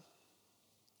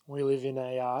We live in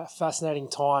a fascinating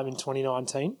time in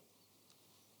 2019.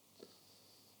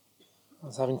 I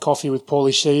was having coffee with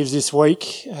Paulie Sheaves this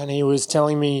week, and he was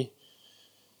telling me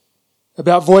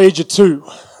about Voyager 2.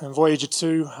 And Voyager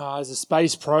 2 is a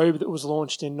space probe that was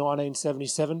launched in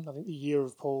 1977, I think the year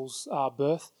of Paul's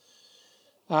birth.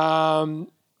 It was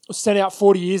sent out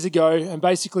 40 years ago, and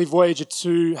basically Voyager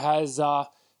 2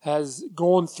 has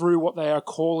gone through what they are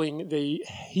calling the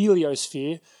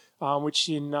heliosphere, which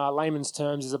in layman's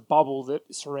terms is a bubble that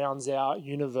surrounds our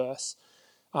universe.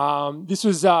 This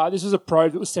was a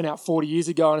probe that was sent out 40 years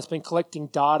ago, and it's been collecting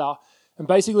data. And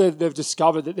basically, they've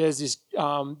discovered that there's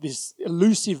this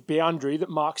elusive boundary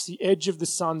that marks the edge of the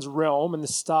sun's realm and the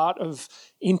start of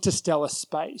interstellar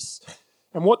space.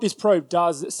 And what this probe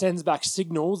does, it sends back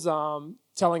signals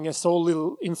telling us all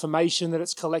little information that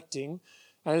it's collecting.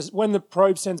 And when the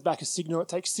probe sends back a signal, it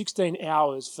takes 16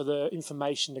 hours for the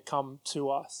information to come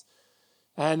to us.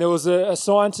 And there was a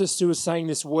scientist who was saying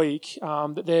this week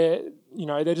that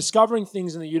they're discovering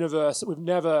things in the universe that we've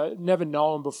never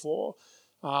known before.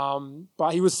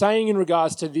 But he was saying in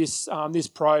regards to this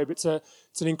probe, it's an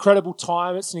incredible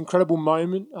time, it's an incredible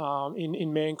moment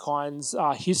in mankind's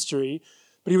history.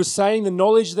 But he was saying the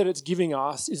knowledge that it's giving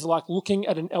us is like looking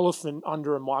at an elephant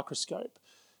under a microscope.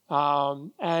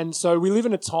 And so we live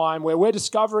in a time where we're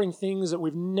discovering things that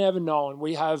we've never known.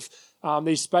 We have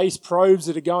these space probes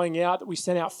that are going out that we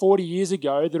sent out 40 years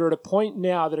ago that are at a point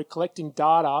now that are collecting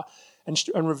data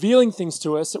and revealing things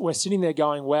to us that we're sitting there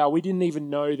going, wow, we didn't even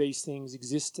know these things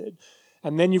existed.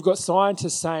 And then you've got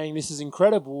scientists saying this is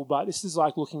incredible, but this is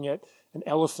like looking at an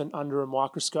elephant under a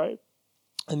microscope.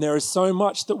 And there is so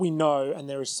much that we know, and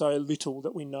there is so little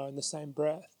that we know in the same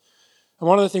breath. And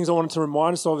one of the things I wanted to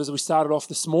remind us of as we started off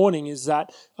this morning is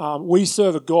that we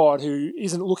serve a God who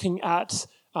isn't looking at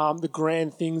the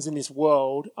grand things in this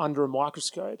world under a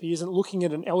microscope. He isn't looking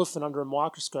at an elephant under a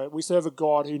microscope. We serve a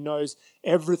God who knows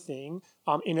everything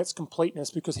in its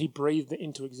completeness because he breathed it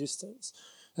into existence.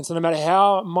 And so no matter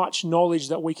how much knowledge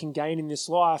that we can gain in this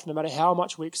life, no matter how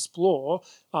much we explore,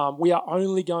 we are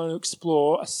only going to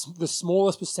explore the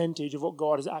smallest percentage of what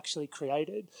God has actually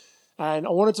created. And I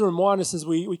wanted to remind us as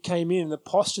we came in, the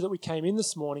posture that we came in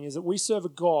this morning is that we serve a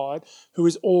God who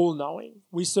is all-knowing.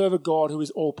 We serve a God who is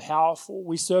all-powerful.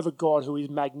 We serve a God who is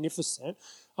magnificent.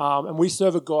 And we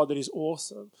serve a God that is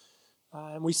awesome.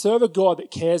 And we serve a God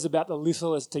that cares about the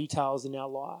littlest details in our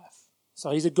life. So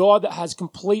he's a God that has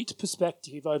complete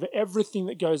perspective over everything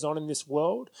that goes on in this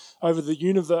world, over the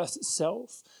universe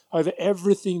itself, over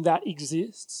everything that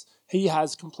exists. He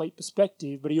has complete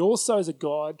perspective, but he also is a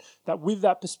God that with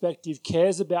that perspective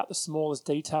cares about the smallest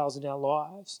details in our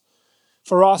lives.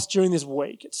 For us during this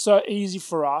week, it's so easy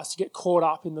for us to get caught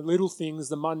up in the little things,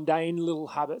 the mundane little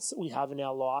habits that we have in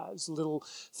our lives, little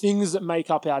things that make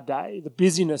up our day, the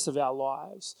busyness of our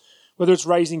lives. Whether it's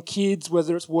raising kids,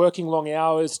 whether it's working long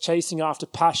hours, chasing after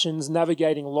passions,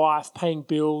 navigating life, paying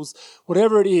bills,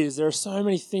 whatever it is, there are so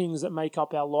many things that make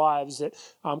up our lives that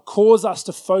cause us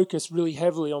to focus really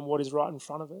heavily on what is right in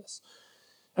front of us.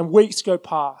 And weeks go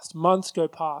past, months go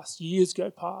past, years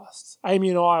go past.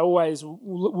 Amy and I always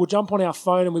will jump on our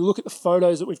phone and we look at the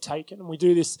photos that we've taken. And we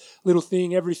do this little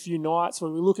thing every few nights where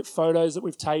we look at photos that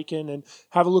we've taken and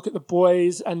have a look at the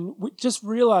boys and we just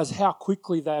realize how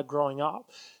quickly they are growing up.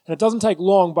 And it doesn't take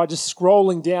long by just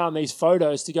scrolling down these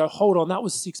photos to go, hold on, that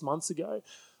was 6 months ago.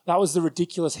 That was the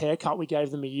ridiculous haircut we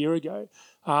gave them a year ago.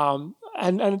 And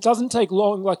it doesn't take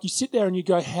long. Like you sit there and you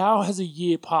go, how has a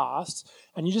year passed?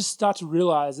 And you just start to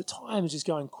realize that time is just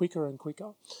going quicker and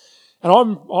quicker. And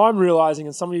I'm realizing,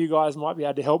 and some of you guys might be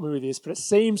able to help me with this, but it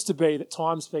seems to be that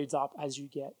time speeds up as you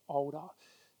get older.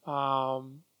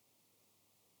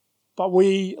 But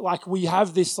we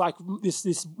have this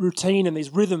routine and these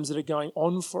rhythms that are going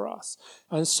on for us,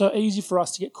 and it's so easy for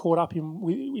us to get caught up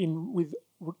with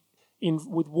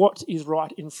what is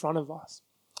right in front of us.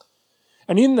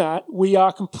 And in that, we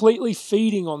are completely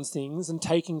feeding on things and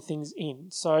taking things in.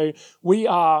 So we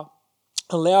are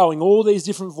allowing all these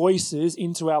different voices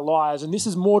into our lives, and this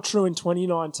is more true in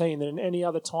 2019 than in any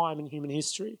other time in human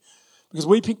history. Because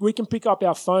we can pick up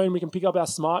our phone, we can pick up our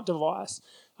smart device,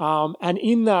 and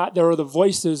in that there are the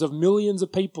voices of millions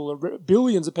of people,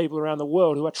 billions of people around the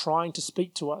world who are trying to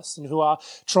speak to us and who are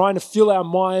trying to fill our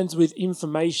minds with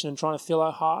information and trying to fill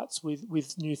our hearts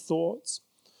with new thoughts.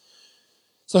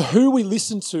 So who we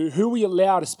listen to, who we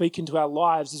allow to speak into our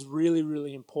lives is really,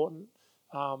 really important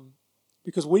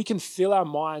because we can fill our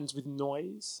minds with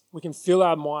noise. We can fill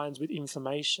our minds with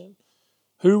information.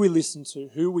 who we listen to,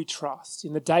 who we trust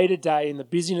in the day-to-day, in the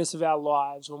busyness of our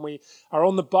lives, when we are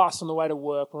on the bus on the way to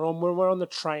work, when we're on the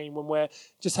train, when we're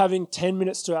just having 10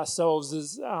 minutes to ourselves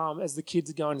as the kids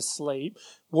are going to sleep,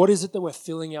 what is it that we're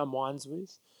filling our minds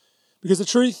with? Because the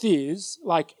truth is,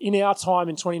 like in our time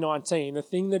in 2019, the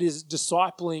thing that is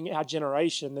discipling our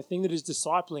generation, the thing that is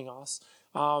discipling us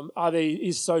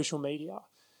is social media.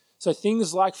 So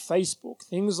things like Facebook,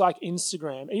 things like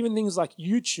Instagram, even things like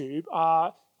YouTube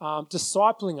are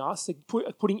discipling us,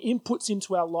 putting inputs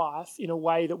into our life in a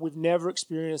way that we've never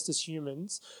experienced as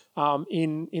humans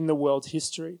in the world's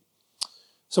history.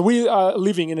 So we are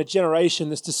living in a generation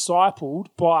that's discipled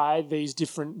by these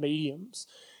different mediums.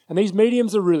 And these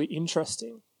mediums are really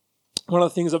interesting. One of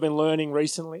the things I've been learning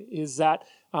recently is that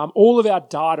all of our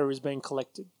data is being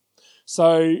collected.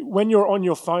 So when you're on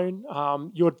your phone,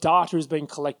 your data is being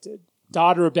collected.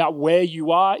 Data about where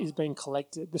you are is being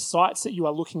collected. The sites that you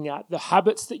are looking at, the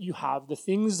habits that you have, the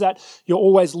things that you're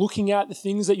always looking at, the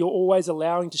things that you're always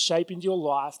allowing to shape into your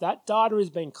life, that data is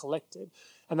being collected.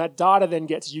 And that data then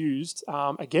gets used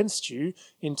against you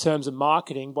in terms of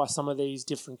marketing by some of these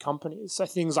different companies. So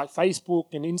things like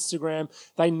Facebook and Instagram,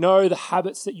 they know the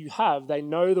habits that you have. They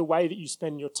know the way that you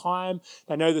spend your time.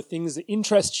 They know the things that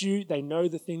interest you. They know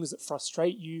the things that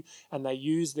frustrate you. And they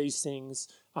use these things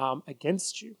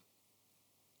against you.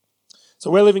 So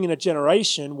we're living in a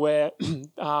generation where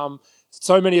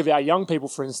so many of our young people,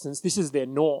 for instance, this is their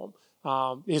norm.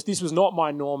 This was not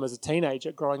my norm as a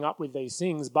teenager growing up with these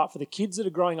things, but for the kids that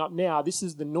are growing up now, this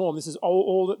is the norm. This is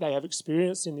all that they have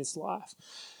experienced in this life.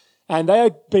 And they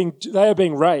are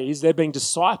being raised, they're being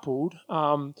discipled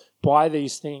by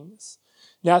these things.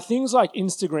 Now, things like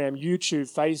Instagram,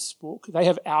 YouTube, Facebook, they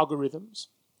have algorithms.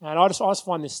 And I just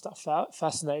find this stuff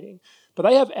fascinating. But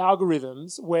they have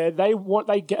algorithms where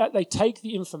they take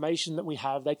the information that we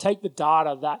have, they take the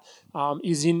data that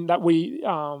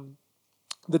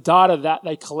the data that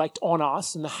they collect on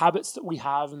us and the habits that we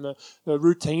have and the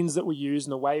routines that we use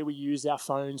and the way we use our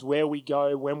phones, where we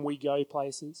go, when we go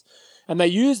places. And they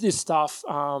use this stuff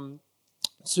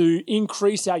to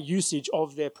increase our usage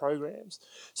of their programs.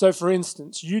 So for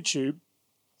instance, YouTube,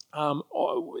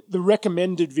 the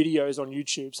recommended videos on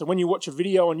YouTube. So when you watch a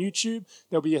video on YouTube,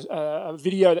 there'll be a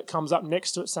video that comes up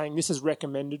next to it saying this is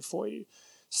recommended for you.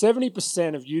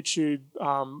 70% of YouTube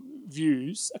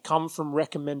views come from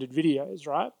recommended videos,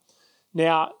 right?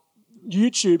 Now,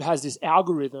 YouTube has this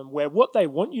algorithm where what they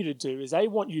want you to do is they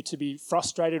want you to be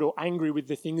frustrated or angry with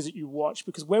the things that you watch,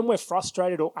 because when we're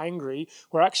frustrated or angry,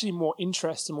 we're actually more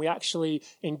interested and we actually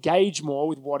engage more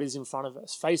with what is in front of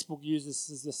us. Facebook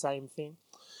uses the same thing.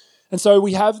 And so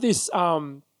we have this...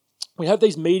 we have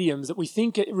these mediums that we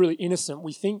think are really innocent.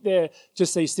 We think they're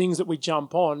just these things that we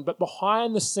jump on. But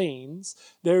behind the scenes,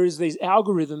 there is these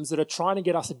algorithms that are trying to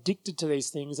get us addicted to these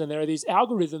things. And there are these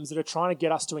algorithms that are trying to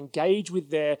get us to engage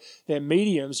with their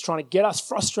mediums, trying to get us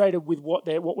frustrated with what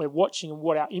we're watching and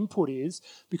what our input is.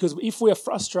 Because if we are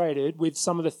frustrated with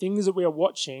some of the things that we are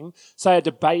watching, say a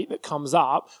debate that comes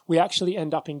up, we actually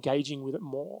end up engaging with it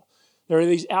more. There are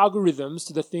these algorithms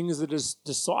to the things that is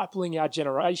discipling our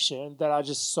generation that are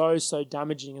just so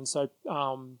damaging and so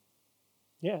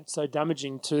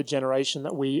damaging to the generation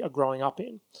that we are growing up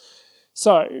in.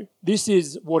 So this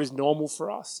is what is normal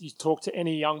for us. You talk to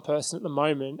any young person at the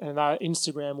moment and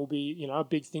Instagram will be, a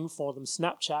big thing for them,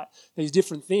 Snapchat, these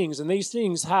different things. And these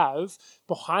things have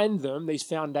behind them these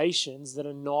foundations that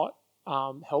are not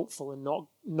helpful and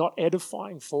not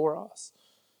edifying for us.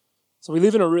 So we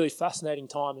live in a really fascinating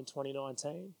time in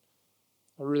 2019,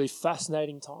 a really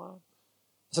fascinating time.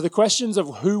 So the questions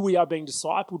of who we are being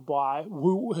discipled by,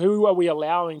 who are we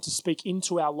allowing to speak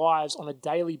into our lives on a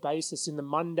daily basis in the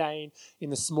mundane, in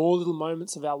the small little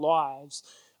moments of our lives,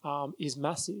 is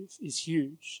massive, is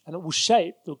huge. And it will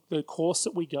shape the course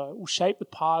that we go. It will shape the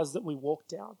paths that we walk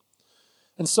down.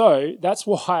 And so that's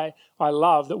why I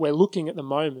love that we're looking at the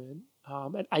moment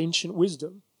at ancient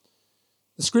wisdom.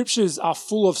 The scriptures are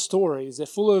full of stories. They're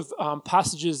full of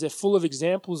passages. They're full of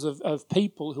examples of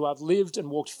people who have lived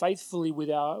and walked faithfully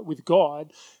with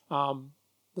God.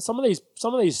 But some of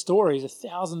these stories are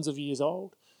thousands of years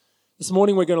old. This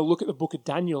morning we're going to look at the book of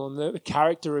Daniel and the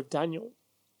character of Daniel.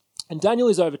 And Daniel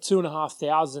is over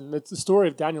 2,500. The story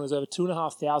of Daniel is over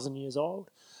 2,500 years old.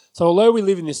 So although we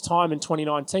live in this time in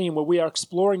 2019 where we are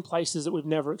exploring places that we've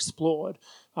never explored,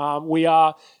 we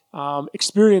are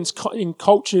experienced in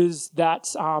cultures that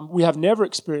we have never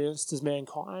experienced as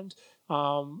mankind.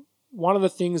 One of the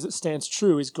things that stands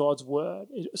true is God's word.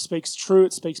 It speaks true,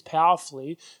 it speaks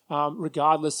powerfully,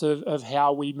 regardless of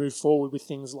how we move forward with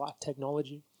things like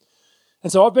technology.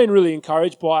 And so I've been really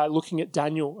encouraged by looking at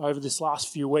Daniel over this last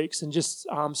few weeks and just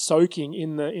soaking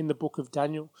in the book of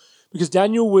Daniel. Because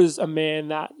Daniel was a man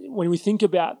that, when we think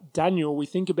about Daniel, we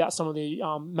think about some of the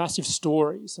massive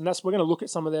stories. And we're going to look at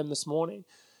some of them this morning.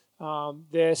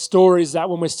 They're stories that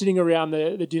when we're sitting around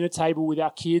the dinner table with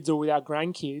our kids or with our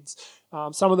grandkids,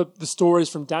 some of the stories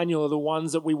from Daniel are the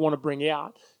ones that we want to bring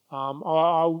out.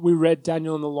 We read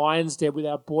Daniel and the Lion's Den with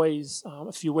our boys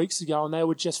a few weeks ago, and they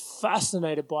were just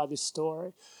fascinated by this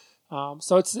story.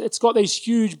 So it's got these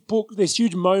huge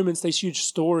moments, these huge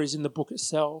stories in the book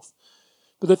itself.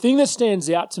 But the thing that stands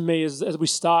out to me as we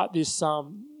start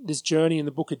this journey in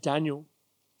the book of Daniel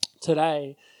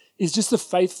today is just the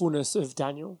faithfulness of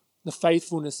Daniel, the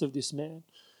faithfulness of this man.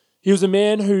 He was a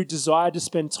man who desired to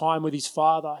spend time with his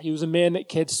father. He was a man that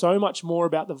cared so much more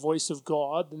about the voice of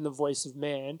God than the voice of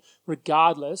man,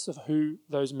 regardless of who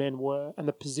those men were and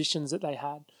the positions that they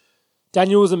had.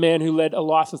 Daniel was a man who led a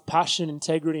life of passion,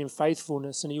 integrity, and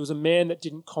faithfulness, and he was a man that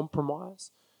didn't compromise.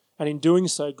 And in doing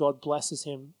so, God blesses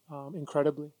him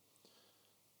incredibly.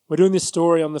 We're doing this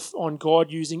story on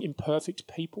God using imperfect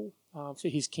people for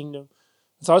his kingdom.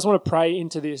 So I just want to pray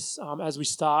into this as we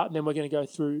start, and then we're going to go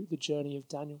through the journey of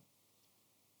Daniel.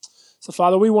 So,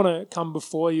 Father, we want to come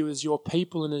before you as your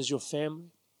people and as your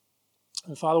family.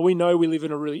 And, Father, we know we live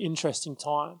in a really interesting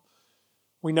time.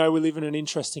 We know we live in an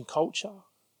interesting culture.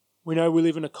 We know we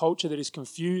live in a culture that is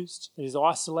confused, that is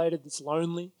isolated, that's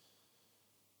lonely.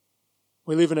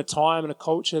 We live in a time and a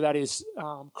culture that is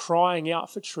crying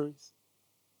out for truth,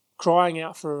 crying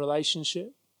out for a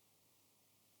relationship.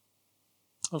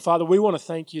 And Father, we want to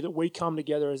thank you that we come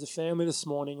together as a family this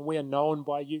morning and we are known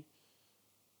by you.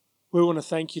 We want to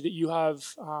thank you that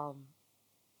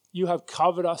you have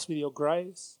covered us with your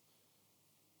grace,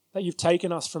 that you've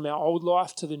taken us from our old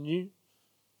life to the new,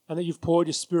 and that you've poured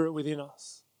your Spirit within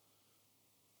us.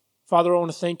 Father, I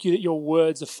want to thank you that your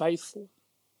words are faithful.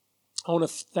 I want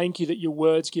to thank you that your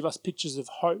words give us pictures of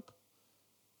hope.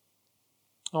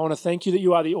 I want to thank you that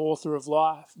you are the author of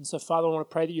life. And so, Father, I want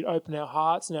to pray that you'd open our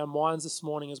hearts and our minds this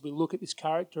morning as we look at this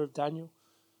character of Daniel.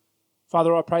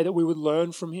 Father, I pray that we would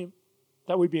learn from him,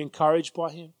 that we'd be encouraged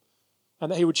by him,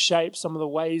 and that he would shape some of the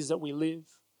ways that we live,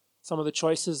 some of the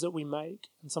choices that we make,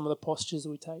 and some of the postures that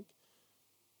we take.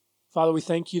 Father, we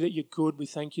thank you that you're good. We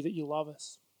thank you that you love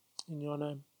us. In your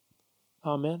name,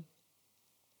 amen.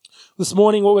 This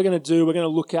morning, what we're going to do, we're going to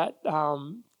look at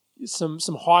some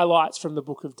highlights from the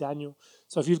book of Daniel.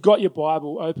 So if you've got your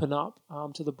Bible, open up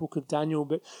to the book of Daniel.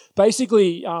 But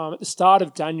basically, at the start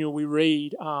of Daniel, we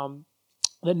read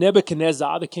that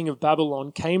Nebuchadnezzar, the king of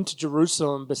Babylon, came to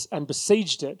Jerusalem and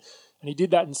besieged it. And he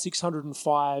did that in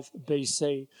 605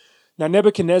 BC. Now,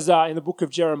 Nebuchadnezzar in the book of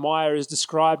Jeremiah is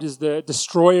described as the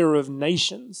destroyer of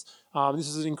nations. This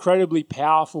is an incredibly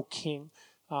powerful king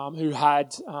who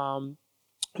had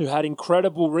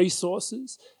incredible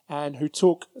resources and who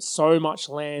took so much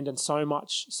land and so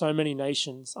many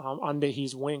nations under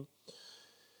his wing.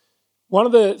 One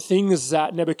of the things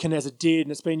that Nebuchadnezzar did,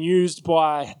 and it's been used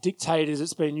by dictators,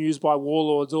 it's been used by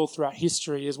warlords all throughout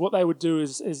history, is what they would do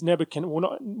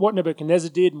what Nebuchadnezzar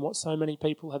did and what so many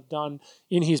people have done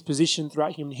in his position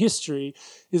throughout human history,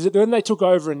 is that when they took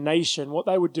over a nation, what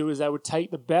they would do is they would take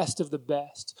the best of the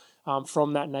best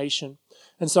from that nation.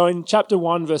 And so in chapter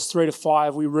 1, verse 3 to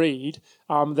 5, we read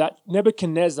that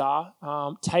Nebuchadnezzar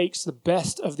takes the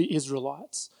best of the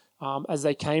Israelites as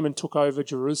they came and took over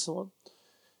Jerusalem.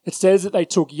 It says that they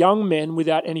took young men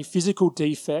without any physical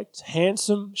defect,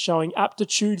 handsome, showing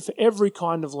aptitude for every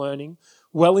kind of learning,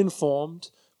 well-informed,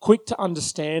 quick to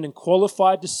understand, and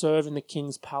qualified to serve in the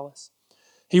king's palace.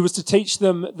 He was to teach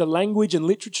them the language and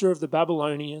literature of the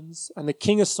Babylonians, and the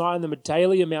king assigned them a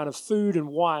daily amount of food and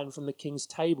wine from the king's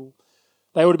table.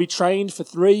 They were to be trained for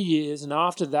 3 years, and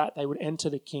after that they would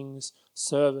enter the king's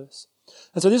service.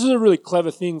 And so this was a really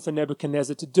clever thing for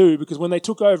Nebuchadnezzar to do, because when they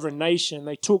took over a nation,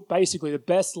 they took basically the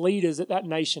best leaders that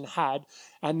nation had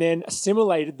and then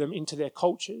assimilated them into their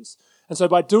cultures. And so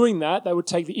by doing that, they would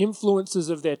take the influences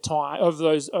of their time, of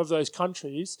those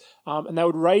countries, and they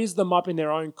would raise them up in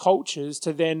their own cultures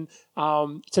to then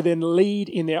lead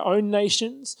in their own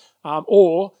nations,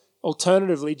 or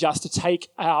alternatively, just to take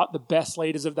out the best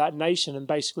leaders of that nation and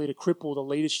basically to cripple the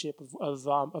leadership of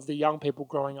the young people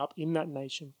growing up in that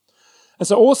nation. And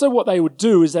so also what they would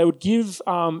do is they would give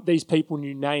these people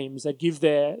new names. They'd give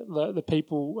the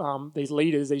people, these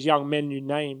leaders, these young men, new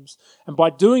names. And by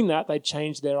doing that, they'd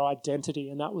change their identity.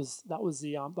 And that was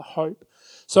the hope.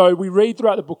 So we read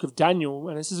throughout the book of Daniel,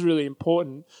 and this is really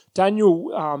important.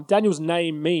 Daniel's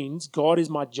name means God is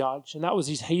my judge. And that was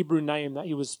his Hebrew name that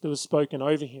was spoken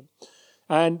over him.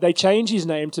 And they changed his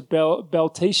name to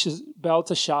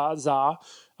Belteshazzar,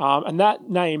 And that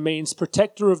name means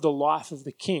protector of the life of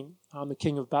the king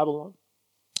of Babylon.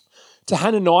 To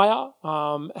Hananiah,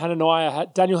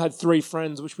 Daniel had three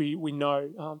friends, which we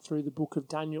know through the book of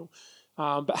Daniel.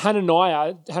 But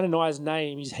Hananiah's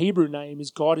name, his Hebrew name,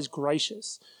 is God is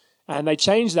gracious. And they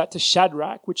changed that to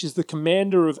Shadrach, which is the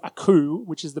commander of Aku,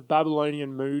 which is the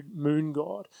Babylonian moon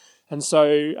god. And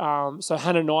so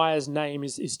Hananiah's name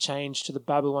is changed to the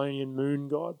Babylonian moon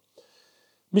god.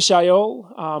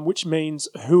 Mishael, which means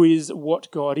who is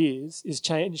what God is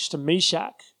changed to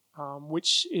Meshach,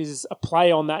 which is a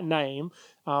play on that name,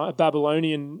 a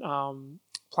Babylonian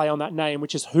play on that name,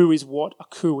 which is who is what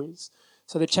Aku is.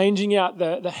 So they're changing out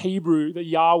the Hebrew, the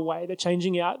Yahweh, they're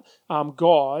changing out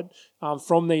God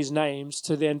from these names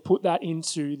to then put that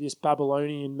into this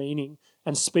Babylonian meaning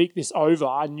and speak this over,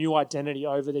 a new identity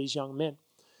over these young men.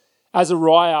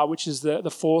 Azariah, which is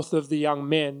the fourth of the young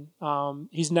men,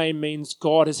 his name means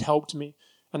God has helped me.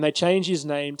 And they change his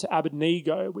name to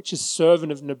Abednego, which is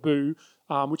servant of Nebu,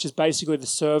 which is basically the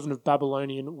servant of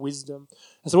Babylonian wisdom.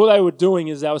 And so what they were doing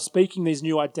is they were speaking these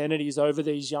new identities over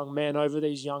these young men, over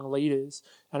these young leaders.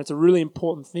 And it's a really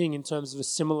important thing in terms of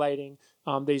assimilating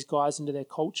these guys into their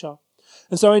culture.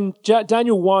 And so in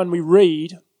Daniel 1, we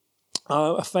read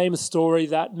a famous story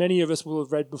that many of us will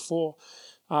have read before.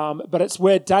 But it's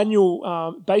where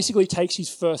Daniel basically takes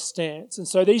his first stance. And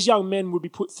so these young men would be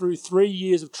put through 3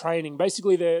 years of training.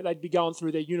 Basically, they'd be going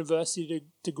through their university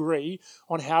degree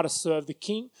on how to serve the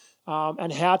king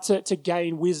and how to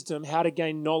gain wisdom, how to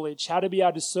gain knowledge, how to be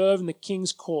able to serve in the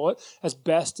king's court as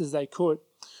best as they could.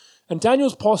 And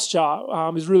Daniel's posture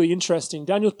is really interesting.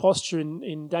 Daniel's posture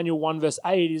in Daniel 1 verse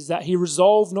 8 is that he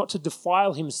resolved not to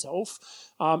defile himself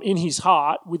in his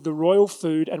heart with the royal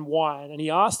food and wine. And he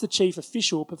asked the chief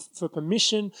official for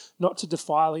permission not to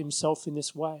defile himself in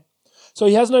this way. So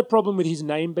he has no problem with his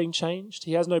name being changed.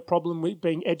 He has no problem with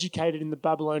being educated in the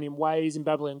Babylonian ways, in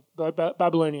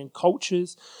Babylonian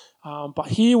cultures. But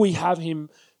here we have him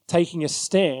taking a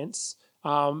stance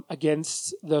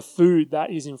against the food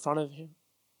that is in front of him.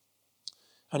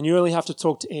 And you only have to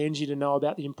talk to Angie to know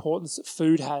about the importance that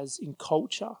food has in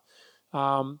culture.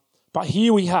 But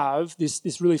here we have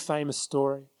this really famous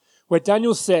story where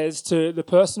Daniel says to the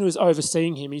person who is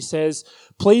overseeing him, he says,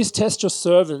 "Please test your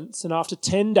servants, and after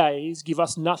 10 days give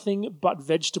us nothing but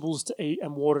vegetables to eat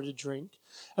and water to drink.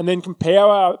 And then compare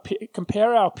our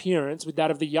appearance with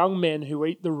that of the young men who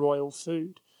eat the royal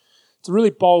food." It's a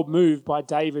really bold move by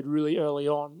David really early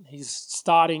on. He's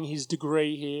starting his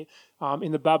degree here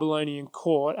in the Babylonian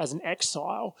court as an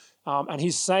exile. And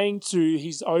he's saying to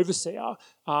his overseer,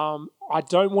 I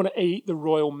don't want to eat the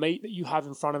royal meat that you have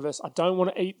in front of us. I don't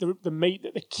want to eat the meat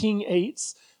that the king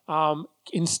eats.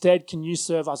 Instead, can you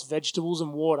serve us vegetables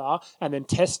and water and then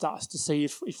test us to see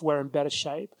if we're in better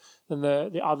shape than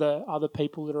the other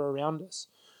people that are around us?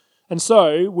 And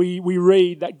so we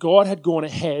read that God had gone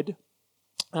ahead.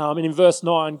 And in verse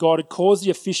 9, God had caused the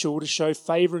official to show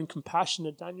favor and compassion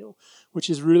to Daniel, which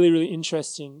is really, really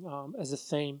interesting as a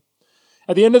theme.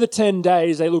 At the end of the 10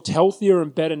 days, they looked healthier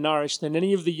and better nourished than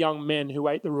any of the young men who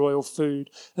ate the royal food.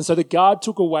 And so the guard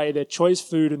took away their choice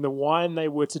food and the wine they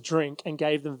were to drink and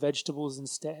gave them vegetables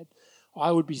instead.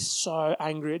 I would be so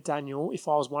angry at Daniel if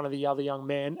I was one of the other young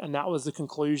men, and that was the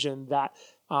conclusion that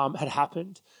had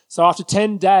happened. So after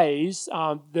 10 days,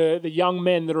 the young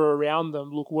men that are around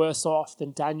them look worse off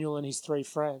than Daniel and his three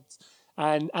friends.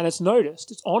 And it's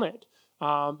noticed, it's honoured.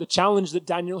 The challenge that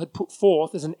Daniel had put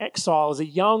forth as an exile, as a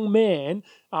young man,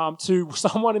 to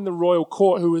someone in the royal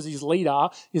court who was his leader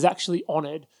is actually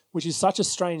honoured, which is such a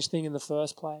strange thing in the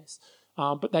first place.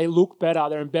 But they look better,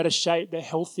 they're in better shape, they're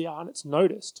healthier, and it's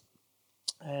noticed.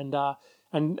 And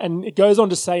it goes on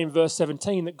to say in verse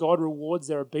 17 that God rewards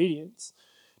their obedience.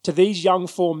 To these young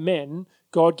four men,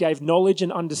 God gave knowledge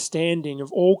and understanding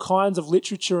of all kinds of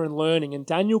literature and learning, and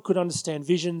Daniel could understand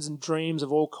visions and dreams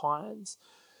of all kinds.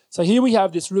 So here we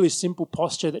have this really simple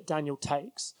posture that Daniel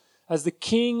takes. As the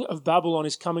king of Babylon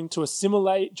is coming to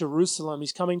assimilate Jerusalem,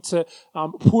 he's coming to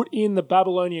put in the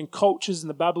Babylonian cultures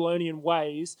and the Babylonian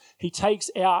ways, he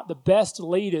takes out the best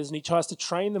leaders and he tries to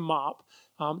train them up.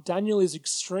 Daniel is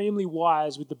extremely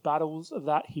wise with the battles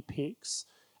that he picks.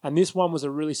 And this one was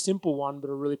a really simple one, but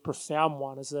a really profound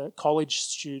one as a college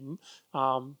student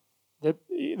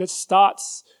that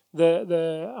starts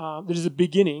that is the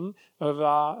beginning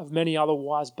of many other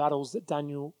wise battles that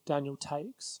Daniel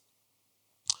takes.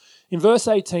 In verse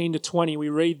 18 to 20, we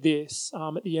read this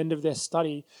at the end of their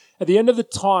study. At the end of the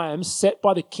time set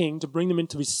by the king to bring them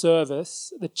into his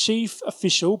service, the chief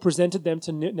official presented them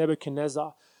to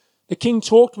Nebuchadnezzar. The king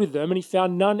talked with them, and he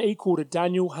found none equal to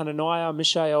Daniel, Hananiah,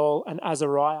 Mishael, and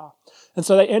Azariah. And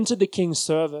so they entered the king's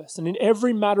service. And in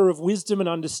every matter of wisdom and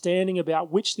understanding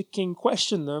about which the king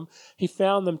questioned them, he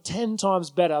found them 10 times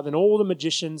better than all the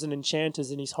magicians and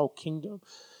enchanters in his whole kingdom.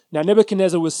 Now,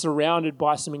 Nebuchadnezzar was surrounded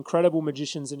by some incredible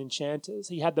magicians and enchanters.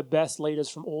 He had the best leaders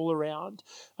from all around.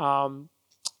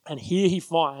 And here he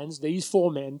finds these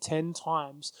 4 men 10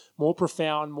 times more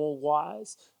profound, more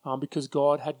wise, because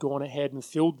God had gone ahead and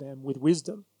filled them with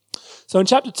wisdom. So in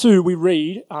chapter 2, we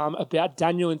read about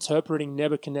Daniel interpreting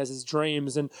Nebuchadnezzar's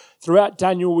dreams. And throughout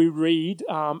Daniel, we read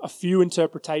a few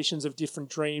interpretations of different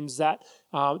dreams that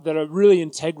are really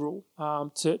integral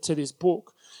to this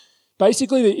book.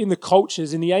 Basically, in the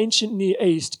cultures, in the ancient Near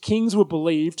East, kings were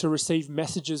believed to receive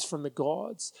messages from the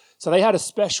gods. So they had a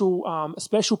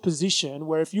special position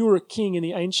where if you were a king in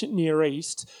the ancient Near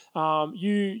East,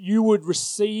 you would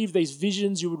receive these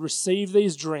visions, you would receive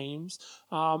these dreams,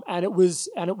 and it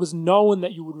was known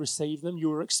that you would receive them. You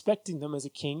were expecting them as a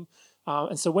king,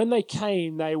 and so when they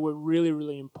came, they were really,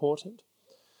 really important.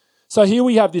 So here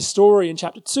we have this story in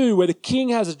chapter 2 where the king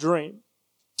has a dream.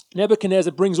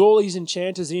 Nebuchadnezzar brings all these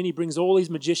enchanters in, he brings all these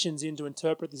magicians in to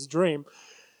interpret this dream.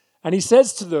 And he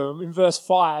says to them in verse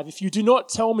 5, "If you do not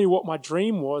tell me what my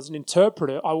dream was and interpret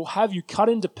it, I will have you cut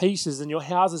into pieces and your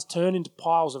houses turned into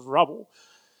piles of rubble.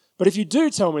 But if you do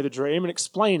tell me the dream and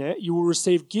explain it, you will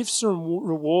receive gifts and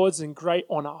rewards and great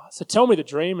honor. So tell me the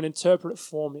dream and interpret it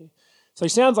for me." So he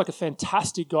sounds like a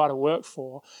fantastic guy to work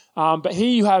for. But here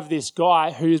you have this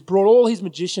guy who has brought all his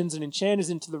magicians and enchanters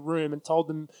into the room and told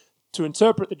them to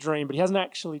interpret the dream, but he hasn't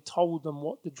actually told them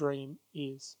what the dream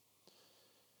is.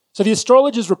 So the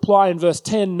astrologers reply in verse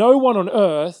 10, "No one on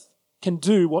earth can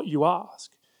do what you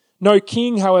ask. No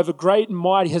king, however great and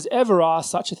mighty, has ever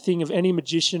asked such a thing of any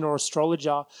magician or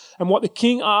astrologer, and what the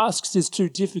king asks is too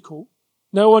difficult.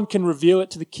 No one can reveal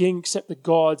it to the king except the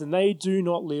gods, and they do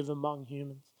not live among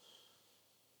humans."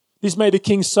 This made the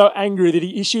king so angry that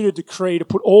he issued a decree to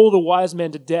put all the wise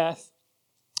men to death,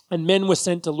 and men were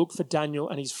sent to look for Daniel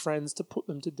and his friends to put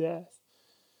them to death.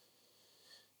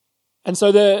 And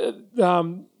so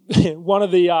one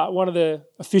of the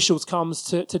officials comes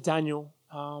to Daniel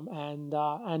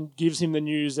and gives him the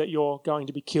news that you're going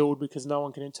to be killed because no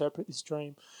one can interpret this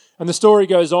dream. And the story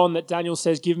goes on that Daniel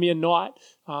says, "Give me a night,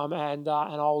 and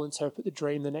I'll interpret the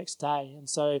dream the next day." And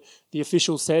so the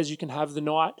official says, "You can have the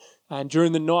night." And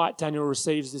during the night, Daniel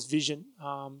receives this vision.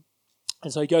 And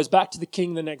so he goes back to the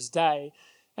king the next day.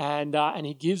 And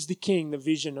he gives the king the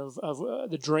vision of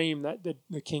the dream that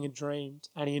the king had dreamed,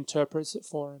 and he interprets it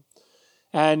for him.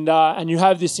 And you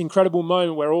have this incredible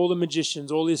moment where all the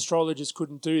magicians, all the astrologers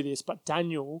couldn't do this, but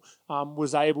Daniel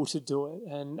was able to do it,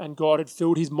 and God had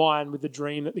filled his mind with the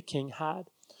dream that the king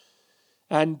had.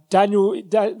 And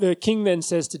the king then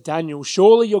says to Daniel,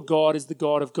 "Surely your God is the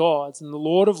God of gods and the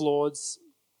Lord of lords,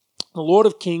 the Lord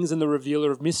of kings and the revealer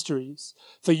of mysteries.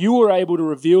 For you were able to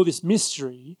reveal this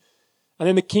mystery." And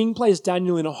then the king placed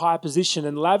Daniel in a high position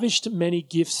and lavished many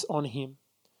gifts on him.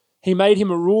 He made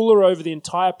him a ruler over the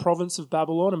entire province of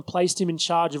Babylon and placed him in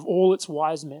charge of all its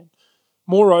wise men.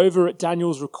 Moreover, at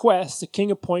Daniel's request, the king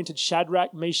appointed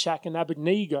Shadrach, Meshach, and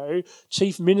Abednego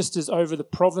chief ministers over the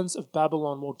province of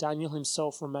Babylon, while Daniel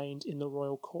himself remained in the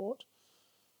royal court.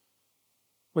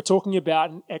 We're talking about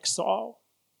an exile.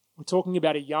 We're talking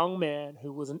about a young man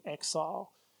who was an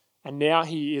exile, and now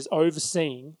he is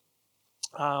overseeing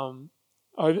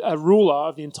a ruler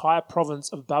of the entire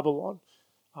province of Babylon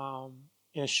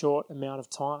in a short amount of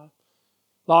time.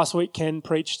 Last week, Ken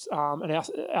preached an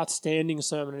outstanding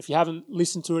sermon. If you haven't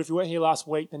listened to it, if you weren't here last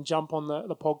week, then jump on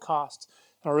the podcast.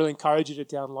 And I really encourage you to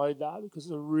download that because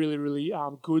it's a really, really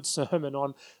good sermon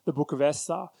on the book of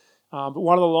Esther. But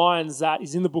one of the lines that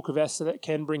is in the book of Esther that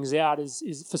Ken brings out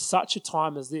is "for such a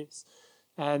time as this."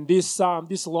 And this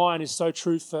line is so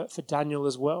true for Daniel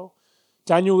as well.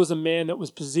 Daniel was a man that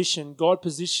was positioned. God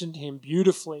positioned him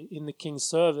beautifully in the king's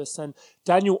service. And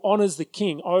Daniel honors the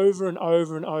king over and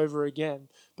over and over again.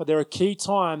 But there are key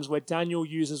times where Daniel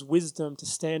uses wisdom to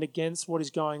stand against what is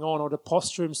going on, or to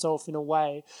posture himself in a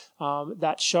way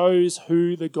that shows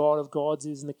who the God of gods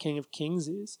is and the King of kings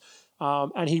is.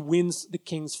 And he wins the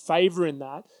king's favor in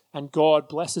that, and God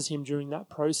blesses him during that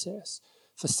process.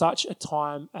 For such a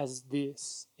time as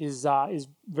this is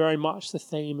very much the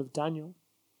theme of Daniel.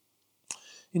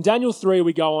 In Daniel 3,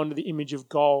 we go on to the image of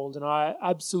gold, and I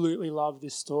absolutely love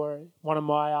this story. One of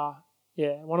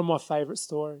my favorite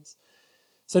stories.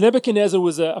 So Nebuchadnezzar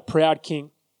was a proud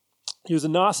king. He was a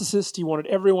narcissist. He wanted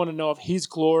everyone to know of his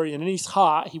glory, and in his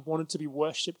heart, he wanted to be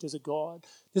worshipped as a god.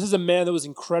 This is a man that was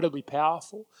incredibly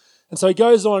powerful. And so he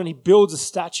goes on and he builds a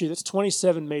statue that's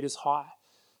 27 meters high.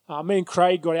 Me and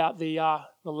Craig got out the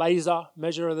laser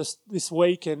measure this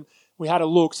week, and we had a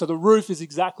look. So the roof is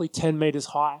exactly 10 meters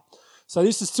high. So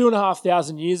this is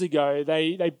 2,500 years ago.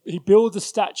 He builds a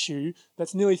statue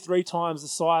that's nearly 3 times the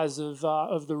size of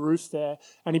the roof there,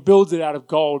 and he builds it out of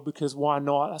gold because why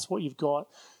not? That's what you've got.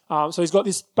 So he's got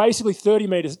this basically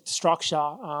 30-meter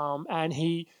structure, and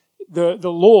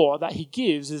the law that he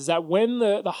gives is that when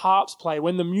the harps play,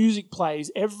 when the music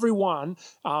plays, everyone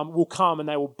will come and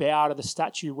they will bow to the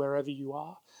statue wherever you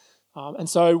are. And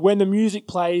so when the music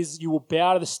plays, you will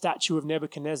bow to the statue of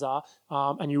Nebuchadnezzar,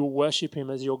 and you will worship him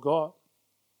as your God.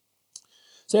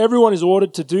 So everyone is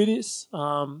ordered to do this.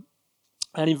 And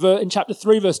in chapter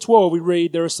 3, verse 12, we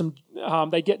read there are some.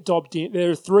 They get dobbed in.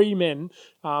 There are 3 men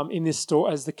in this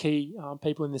story as the key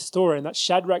people in this story, and that's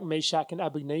Shadrach, Meshach, and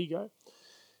Abednego.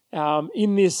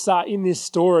 In this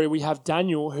story, we have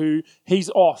Daniel, who he's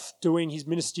off doing his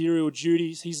ministerial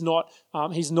duties. He's not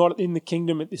in the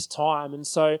kingdom at this time, and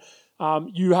so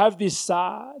you have this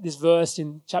verse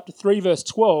in chapter 3, verse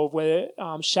 12, where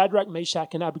Shadrach,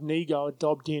 Meshach, and Abednego are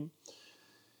dobbed in.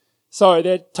 So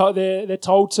they're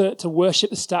told to worship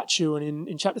the statue, and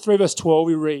in chapter 3, verse 12,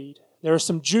 we read, "There are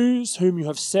some Jews whom you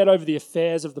have set over the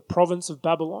affairs of the province of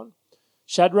Babylon,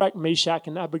 Shadrach, Meshach,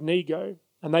 and Abednego,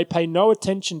 and they pay no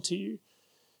attention to you.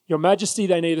 Your Majesty,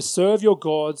 they neither serve your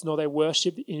gods nor they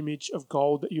worship the image of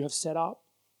gold that you have set up."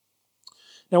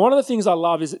 Now, one of the things I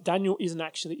love is that Daniel isn't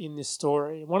actually in this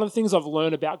story. One of the things I've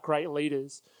learned about great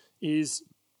leaders is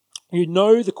you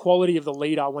know the quality of the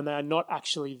leader when they are not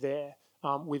actually there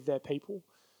with their people.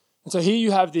 And so here you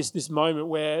have this moment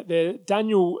where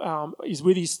Daniel is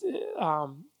with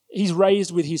he's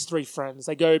raised with his 3 friends.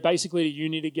 They go basically to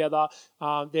uni together.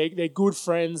 They're good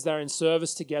friends. They're in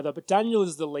service together. But Daniel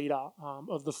is the leader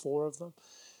of the 4 of them.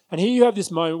 And here you have this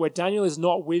moment where Daniel is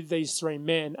not with these 3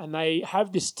 men, and they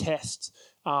have this test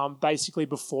basically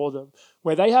before them,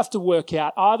 where they have to work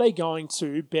out, are they going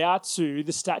to bow to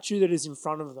the statue that is in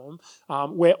front of them,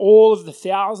 where all of the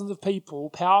thousands of people,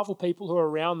 powerful people who are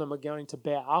around them are going to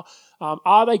bow?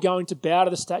 Are they going to bow to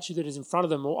the statue that is in front of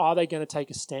them, or are they going to take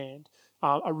a stand?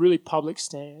 A really public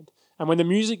stand. And when the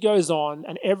music goes on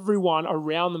and everyone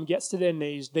around them gets to their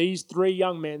knees, these 3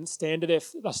 young men stay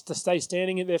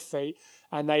standing at their feet,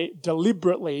 and they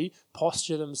deliberately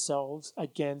posture themselves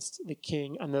against the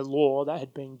king and the law that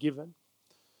had been given.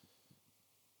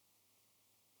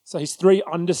 So his 3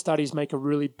 understudies make a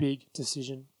really big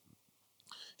decision.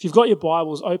 If you've got your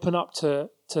Bibles, open up to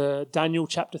Daniel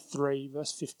chapter 3,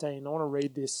 verse 15. I want to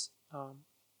read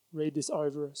this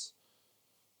over us.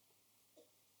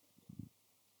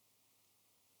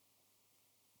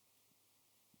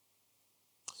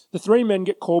 The 3 men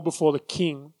get called before the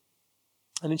king.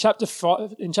 And in chapter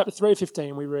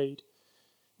 3:15 we read,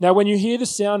 "Now when you hear the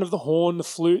sound of the horn, the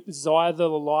flute, the zither, the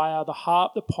lyre, the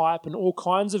harp, the pipe, and all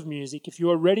kinds of music, if you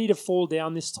are ready to fall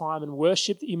down this time and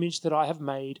worship the image that I have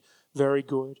made, very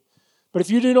good. But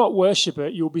if you do not worship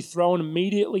it, you will be thrown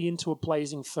immediately into a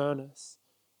blazing furnace.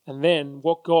 And then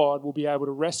what God will be able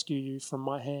to rescue you from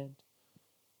my hand?"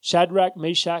 Shadrach,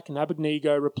 Meshach, and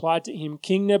Abednego replied to him,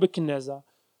 "King Nebuchadnezzar,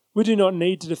 we do not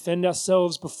need to defend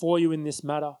ourselves before you in this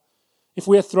matter. If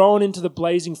we are thrown into the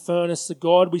blazing furnace, the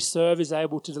God we serve is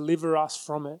able to deliver us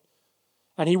from it,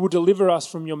 and he will deliver us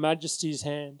from your majesty's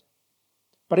hand.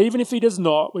 But even if he does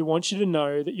not, we want you to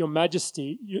know, your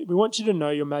majesty,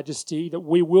 that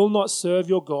we will not serve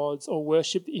your gods or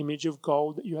worship the image of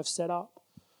gold that you have set up."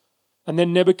 And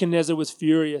then Nebuchadnezzar was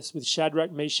furious with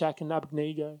Shadrach, Meshach, and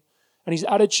Abednego, and his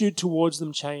attitude towards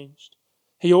them changed.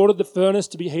 He ordered the furnace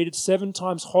to be heated 7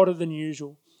 times hotter than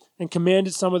usual, and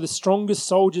commanded some of the strongest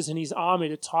soldiers in his army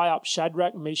to tie up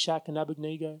Shadrach, Meshach, and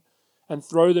Abednego and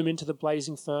throw them into the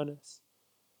blazing furnace.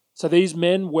 So these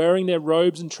men, wearing their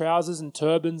robes and trousers and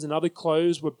turbans and other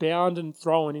clothes, were bound and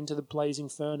thrown into the blazing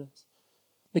furnace.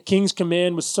 The king's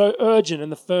command was so urgent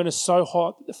and the furnace so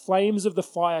hot that the flames of the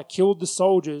fire killed the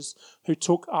soldiers who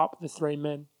took up the 3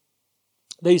 men.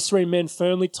 These 3 men,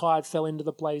 firmly tied, fell into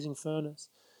the blazing furnace.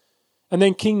 And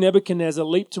then King Nebuchadnezzar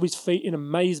leaped to his feet in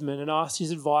amazement and asked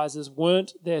his advisors,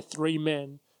 "Weren't there 3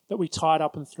 men that we tied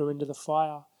up and threw into the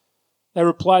fire?" They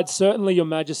replied, "Certainly, your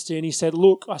majesty." And he said,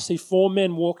 "Look, I see 4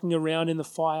 men walking around in the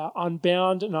fire,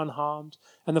 unbound and unharmed,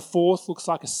 and the 4th looks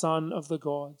like a son of the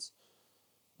gods."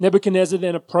 Nebuchadnezzar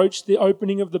then approached the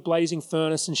opening of the blazing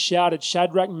furnace and shouted,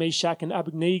 "Shadrach, Meshach, and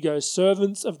Abednego,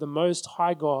 servants of the Most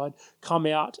High God, come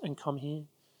out and come here."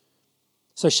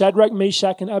 So Shadrach,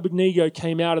 Meshach, and Abednego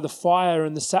came out of the fire,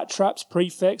 and the satraps,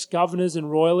 prefects, governors, and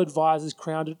royal advisors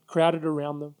crowded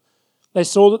around them. They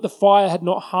saw that the fire had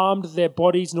not harmed their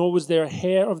bodies, nor was there a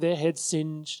hair of their head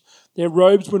singed. Their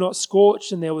robes were not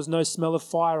scorched, and there was no smell of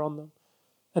fire on them.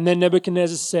 And then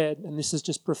Nebuchadnezzar said, and this is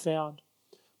just profound,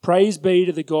 "Praise be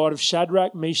to the God of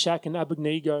Shadrach, Meshach, and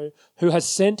Abednego, who has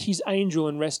sent his angel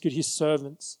and rescued his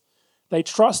servants. They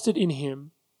trusted in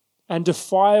him and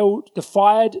defied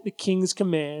the king's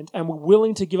command and were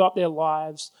willing to give up their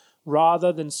lives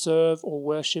rather than serve or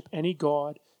worship any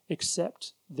god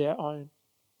except their own."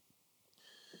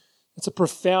 It's a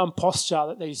profound posture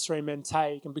that these three men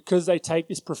take, and because they take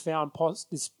this profound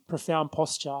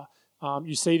posture,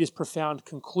 you see this profound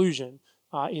conclusion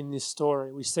in this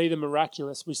story. We see the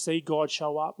miraculous. We see God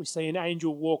show up. We see an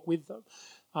angel walk with them,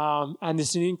 and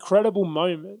it's an incredible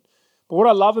moment. But what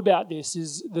I love about this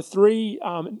is the three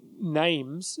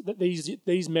names that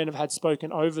these men have had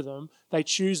spoken over them, they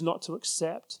choose not to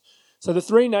accept. So the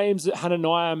three names that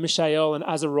Hananiah, Mishael, and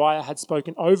Azariah had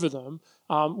spoken over them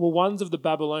were ones of the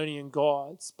Babylonian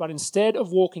gods. But instead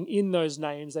of walking in those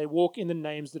names, they walk in the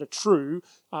names that are true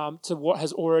to what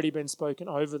has already been spoken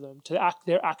over them, to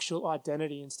their actual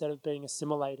identity instead of being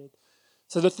assimilated.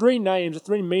 So the three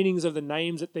meanings of the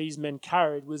names that these men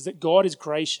carried was that God is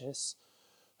gracious,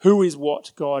 who is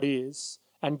what God is,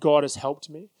 and God has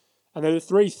helped me. And they're the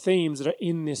three themes that are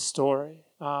in this story.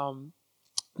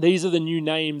 These are the new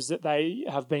names that they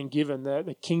have been given,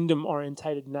 the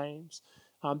kingdom-orientated names.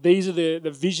 These are the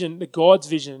vision, the God's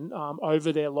vision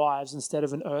over their lives instead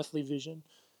of an earthly vision.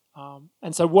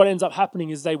 And so what ends up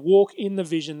happening is they walk in the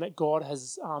vision that God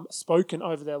has spoken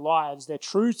over their lives. They're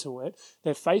true to it.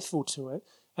 They're faithful to it.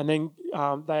 And then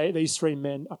these three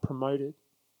men are promoted.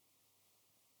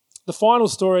 The final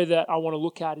story that I want to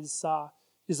look at is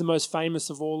the most famous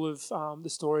of all of the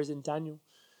stories in Daniel.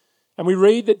 And we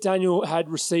read that Daniel had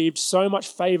received so much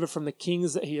favor from the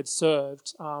kings that he had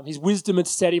served. His wisdom had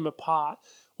set him apart.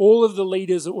 All of the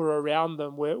leaders that were around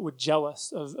them were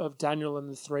jealous of Daniel and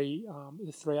the three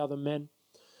other men.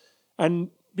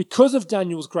 And because of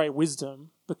Daniel's great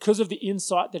wisdom, because of the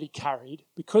insight that he carried,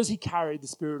 because he carried the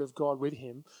Spirit of God with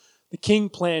him, the king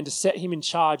planned to set him in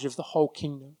charge of the whole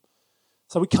kingdom.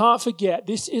 So we can't forget,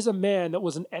 this is a man that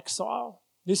was an exile.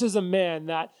 This is a man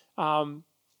that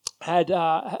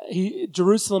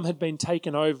Jerusalem had been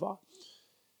taken over.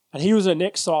 And he was an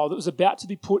exile that was about to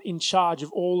be put in charge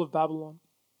of all of Babylon.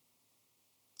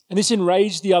 And this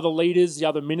enraged the other leaders, the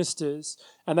other ministers,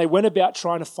 and they went about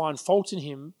trying to find fault in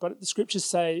him, but the scriptures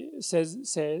say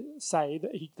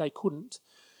that they couldn't.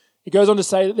 It goes on to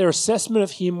say that their assessment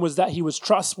of him was that he was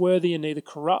trustworthy and neither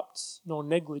corrupt nor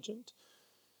negligent.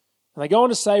 And they go on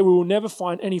to say, we will never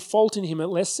find any fault in him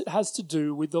unless it has to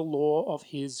do with the law of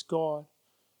his God.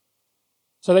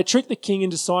 So they tricked the king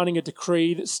into signing a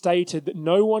decree that stated that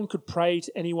no one could pray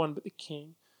to anyone but the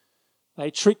king. They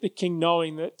trick the king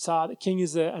knowing that the king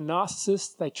is a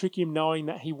narcissist. They trick him knowing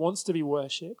that he wants to be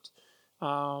worshipped.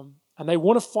 And they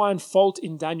want to find fault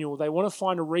in Daniel. They want to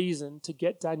find a reason to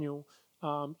get Daniel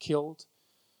killed.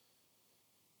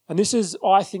 And this is,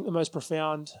 I think, the most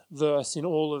profound verse in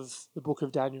all of the book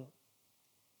of Daniel.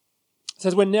 It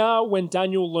says, when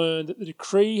Daniel learned that the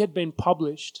decree had been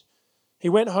published, he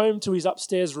went home to his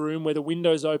upstairs room where the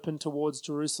windows opened towards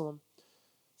Jerusalem.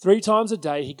 3 times a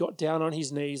day he got down on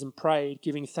his knees and prayed,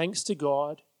 giving thanks to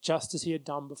God, just as he had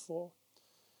done before.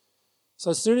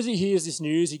 So as soon as he hears this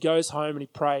news, he goes home and he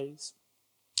prays.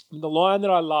 And the line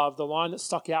that I love, the line that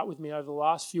stuck out with me over the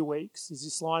last few weeks, is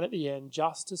this line at the end,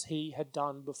 just as he had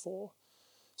done before.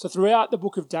 So throughout the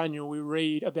book of Daniel, we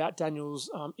read about Daniel's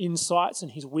insights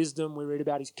and his wisdom. We read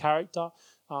about his character.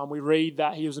 We read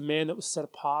that he was a man that was set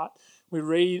apart. We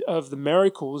read of the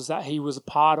miracles that he was a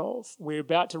part of. We're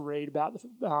about to read about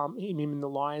him in the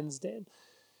lion's den.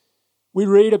 We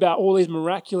read about all these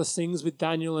miraculous things with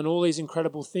Daniel and all these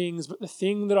incredible things, but the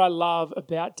thing that I love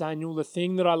about Daniel, the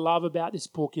thing that I love about this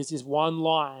book is this one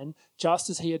line, just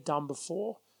as he had done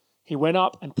before. He went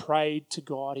up and prayed to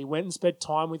God. He went and spent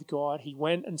time with God. He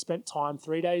went and spent time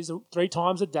 3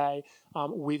 times a day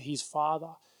with his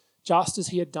Father, just as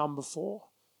he had done before.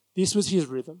 This was his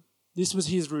rhythm. This was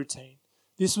his routine.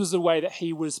 This was the way that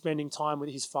he was spending time with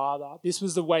his Father. This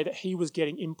was the way that he was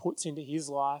getting inputs into his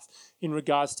life in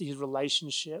regards to his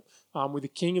relationship with the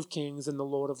King of Kings and the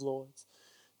Lord of Lords.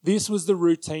 This was the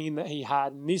routine that he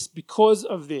had. And because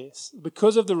of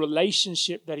the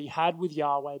relationship that he had with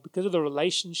Yahweh, because of the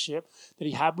relationship that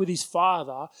he had with his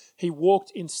Father, he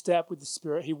walked in step with the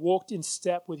Spirit. He walked in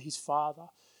step with his Father.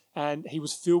 And he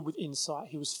was filled with insight.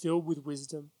 He was filled with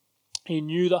wisdom. He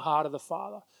knew the heart of the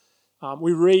Father.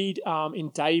 We read in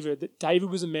David that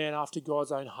David was a man after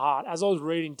God's own heart. As I was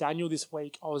reading Daniel this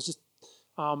week, I was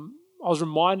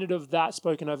reminded of that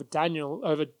spoken over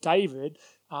David,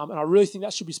 and I really think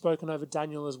that should be spoken over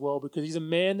Daniel as well, because he's a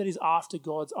man that is after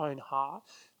God's own heart.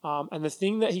 And the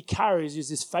thing that he carries is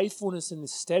this faithfulness and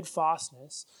this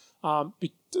steadfastness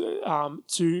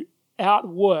to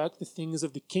outwork the things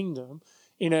of the kingdom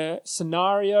in a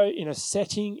scenario, in a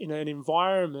setting, in an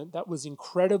environment that was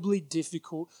incredibly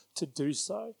difficult to do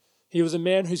so. He was a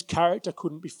man whose character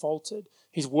couldn't be faulted.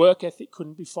 His work ethic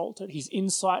couldn't be faulted. His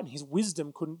insight and his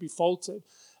wisdom couldn't be faulted.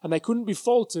 And they couldn't be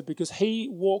faulted because he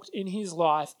walked in his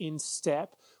life in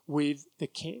step with the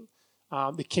King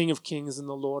of Kings and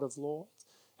the Lord of Lords.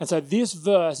 And so this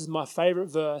verse is my favorite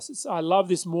verse. I love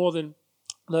this more than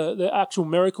the actual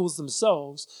miracles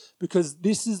themselves, because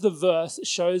this is the verse that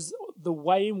shows the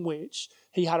way in which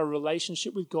he had a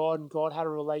relationship with God and God had a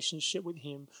relationship with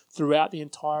him throughout the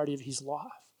entirety of his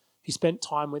life. He spent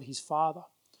time with his Father.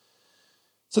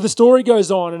 So the story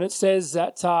goes on, and it says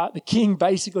that the king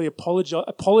basically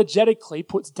apologetically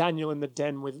puts Daniel in the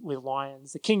den with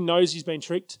lions. The king knows he's been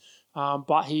tricked,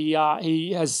 but he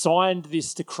has signed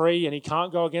this decree, and he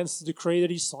can't go against the decree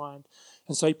that he signed.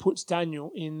 And so he puts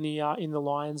Daniel in the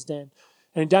lion's den.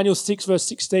 And in Daniel 6, verse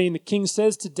 16, the king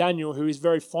says to Daniel, who he's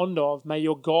very fond of, "May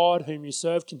your God, whom you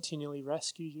serve, continually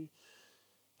rescue you."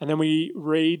 And then we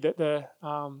read that the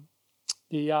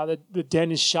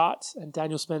den is shut, and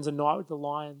Daniel spends a night with the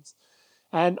lions.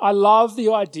 And I love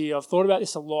the idea. I've thought about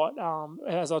this a lot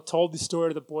as I told this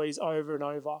story to the boys over and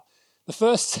over. The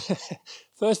first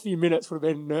few minutes would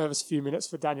have been a nervous few minutes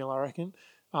for Daniel, I reckon,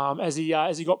 as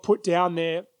he got put down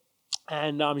there,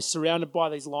 and he's surrounded by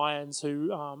these lions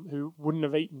who wouldn't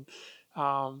have eaten.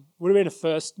 Would have been a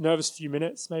first nervous few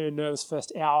minutes, maybe a nervous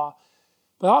first hour.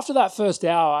 But after that first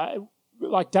hour,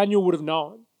 like Daniel would have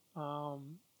known.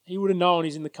 He would have known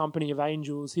he's in the company of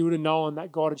angels. He would have known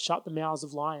that God had shut the mouths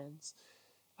of lions.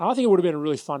 And I think it would have been a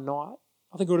really fun night.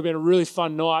 I think it would have been a really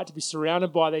fun night to be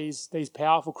surrounded by these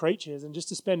powerful creatures and just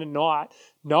to spend a night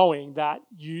knowing that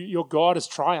your God has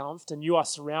triumphed and you are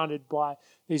surrounded by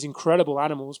these incredible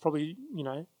animals, probably,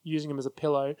 using them as a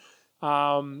pillow.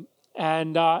 I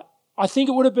think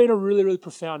it would have been a really, really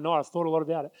profound night. I've thought a lot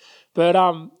about it. But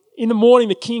in the morning,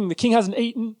 the king hasn't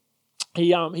eaten.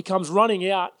 He comes running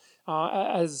out.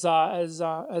 As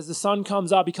the sun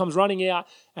comes up, he comes running out,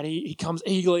 and he comes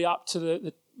eagerly up to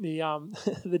the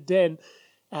den,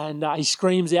 and he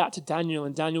screams out to Daniel.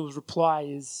 And Daniel's reply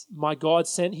is, "My God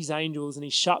sent his angels, and he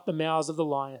shut the mouths of the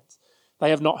lions. They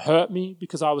have not hurt me,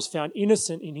 because I was found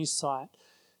innocent in his sight.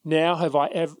 Now have I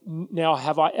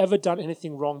ever done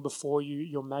anything wrong before you,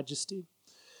 your Majesty?"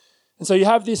 And so you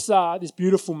have this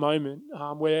beautiful moment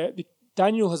where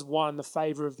Daniel has won the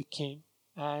favor of the king.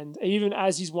 And even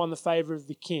as he's won the favor of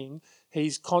the king,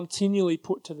 he's continually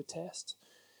put to the test.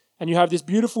 And you have this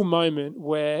beautiful moment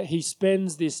where he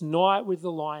spends this night with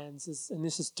the lions, and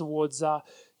this is towards the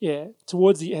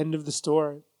end of the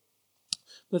story.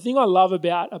 The thing I love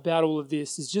about all of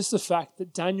this is just the fact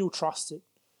that Daniel trusted.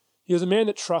 He was a man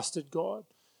that trusted God.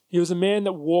 He was a man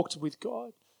that walked with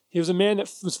God. He was a man that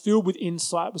was filled with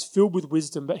insight, was filled with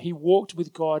wisdom, but he walked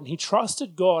with God, and he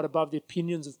trusted God above the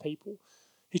opinions of people.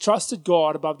 He trusted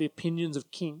God above the opinions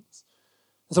of kings.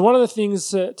 And so one of the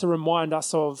things to remind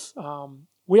us of,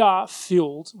 we are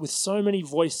filled with so many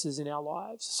voices in our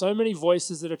lives, so many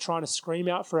voices that are trying to scream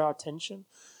out for our attention.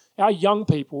 Our young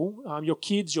people, your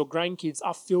kids, your grandkids,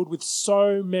 are filled with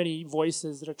so many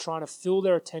voices that are trying to fill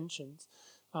their attentions.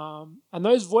 And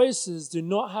those voices do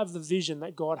not have the vision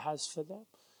that God has for them.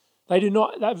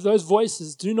 Those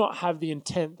voices do not have the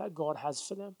intent that God has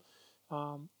for them.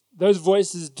 Those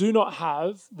voices do not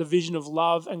have the vision of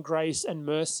love and grace and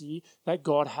mercy that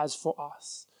God has for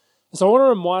us. And so I want to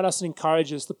remind us and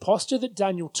encourage us, the posture that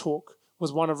Daniel took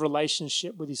was one of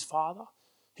relationship with his Father.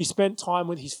 He spent time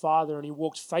with his Father, and he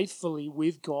walked faithfully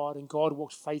with God, and God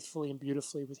walked faithfully and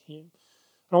beautifully with him.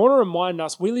 And I want to remind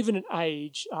us, we live in an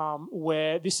age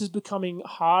where this is becoming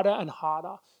harder and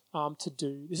harder to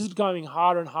do. This is becoming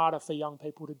harder and harder for young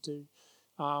people to do.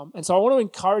 And so I want to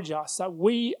encourage us that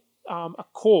we are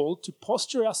called to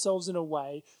posture ourselves in a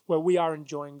way where we are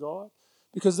enjoying God.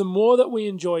 Because the more that we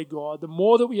enjoy God, the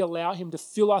more that we allow him to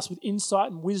fill us with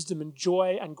insight and wisdom and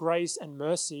joy and grace and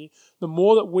mercy, the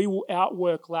more that we will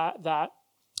outwork that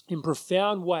in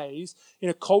profound ways in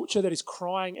a culture that is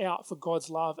crying out for God's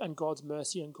love and God's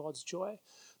mercy and God's joy.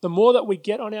 The more that we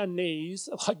get on our knees,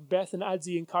 like Beth and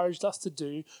Adzi encouraged us to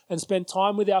do, and spend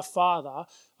time with our Father,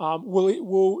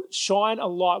 will shine a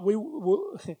light.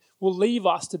 Will leave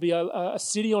us to be a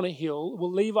city on a hill.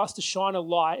 Will leave us to shine a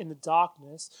light in the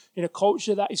darkness in a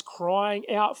culture that is crying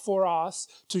out for us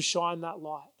to shine that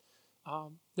light.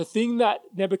 The thing that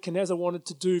Nebuchadnezzar wanted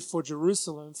to do for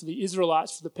Jerusalem, for the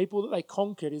Israelites, for the people that they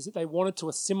conquered, is that they wanted to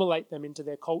assimilate them into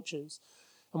their cultures.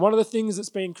 And one of the things that's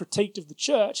been critiqued of the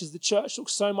church is the church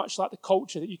looks so much like the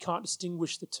culture that you can't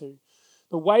distinguish the two.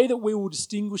 The way that we will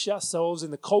distinguish ourselves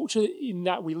in the culture in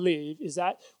that we live is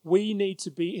that we need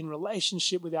to be in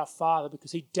relationship with our Father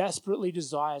because He desperately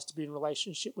desires to be in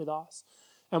relationship with us.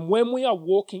 And when we are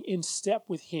walking in step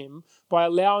with Him by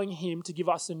allowing Him to give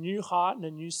us a new heart and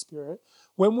a new spirit,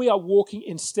 when we are walking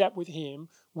in step with Him,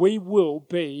 we will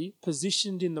be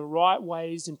positioned in the right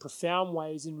ways, in profound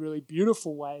ways, in really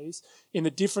beautiful ways, in the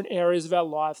different areas of our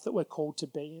life that we're called to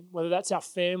be in. Whether that's our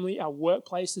family, our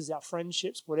workplaces, our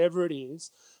friendships, whatever it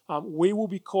is, we will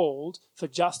be called for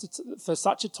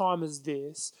such a time as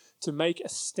this to make a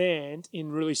stand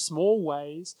in really small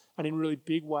ways and in really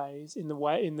big ways in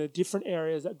the different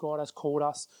areas that God has called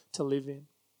us to live in.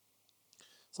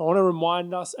 So I want to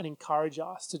remind us and encourage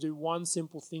us to do one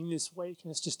simple thing this week,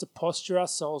 and it's just to posture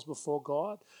ourselves before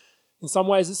God. In some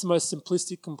ways, it's the most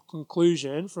simplistic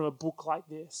conclusion from a book like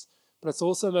this, but it's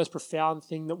also the most profound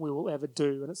thing that we will ever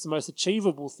do, and it's the most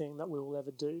achievable thing that we will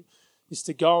ever do, is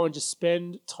to go and just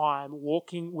spend time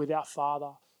walking with our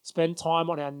Father, spend time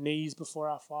on our knees before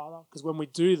our Father, because when we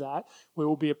do that, we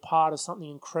will be a part of something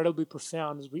incredibly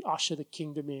profound as we usher the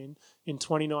kingdom in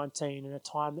 2019, in a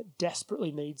time that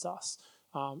desperately needs us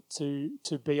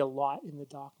to be a light in the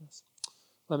darkness.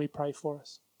 Let me pray for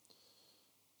us.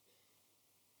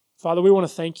 Father, we want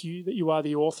to thank you that you are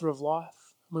the author of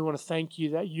life. We want to thank you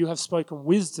that you have spoken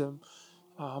wisdom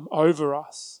over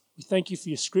us. We thank you for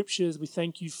your scriptures. We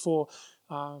thank you for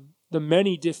the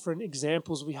many different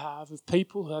examples we have of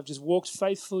people who have just walked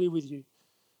faithfully with you.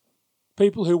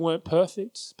 People who weren't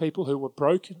perfect, people who were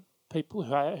broken, people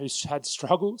who had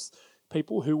struggles,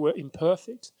 people who were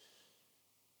imperfect.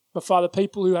 But Father,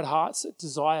 people who had hearts that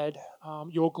desired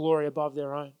your glory above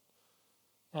their own.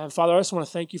 And Father, I just want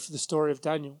to thank you for the story of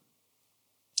Daniel.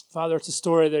 Father, it's a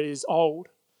story that is old.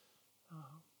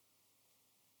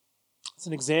 It's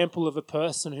an example of a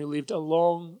person who lived a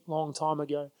long, long time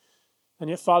ago. And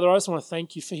yet, Father, I just want to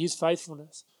thank you for his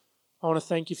faithfulness. I want to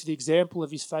thank you for the example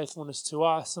of his faithfulness to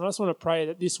us. And I just want to pray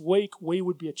that this week we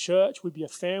would be a church, we'd be a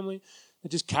family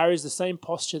that just carries the same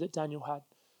posture that Daniel had.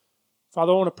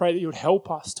 Father, I want to pray that you would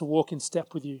help us to walk in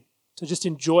step with you, to just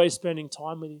enjoy spending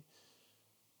time with you.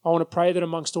 I want to pray that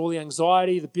amongst all the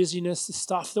anxiety, the busyness, the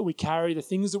stuff that we carry, the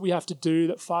things that we have to do,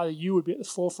 that Father, you would be at the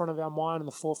forefront of our mind and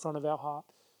the forefront of our heart.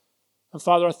 And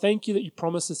Father, I thank you that you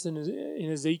promise us in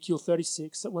Ezekiel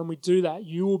 36 that when we do that,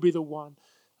 you will be the one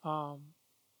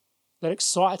that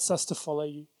excites us to follow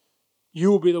you.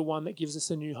 You will be the one that gives us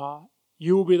a new heart.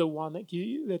 You will be the one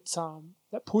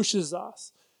that pushes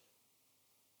us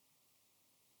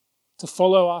to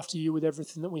follow after you with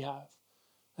everything that we have.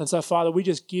 And so, Father, we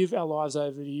just give our lives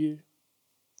over to you.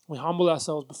 We humble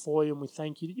ourselves before you and we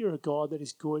thank you that you're a God that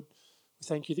is good. We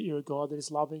thank you that you're a God that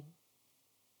is loving.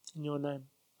 In your name,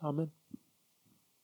 amen.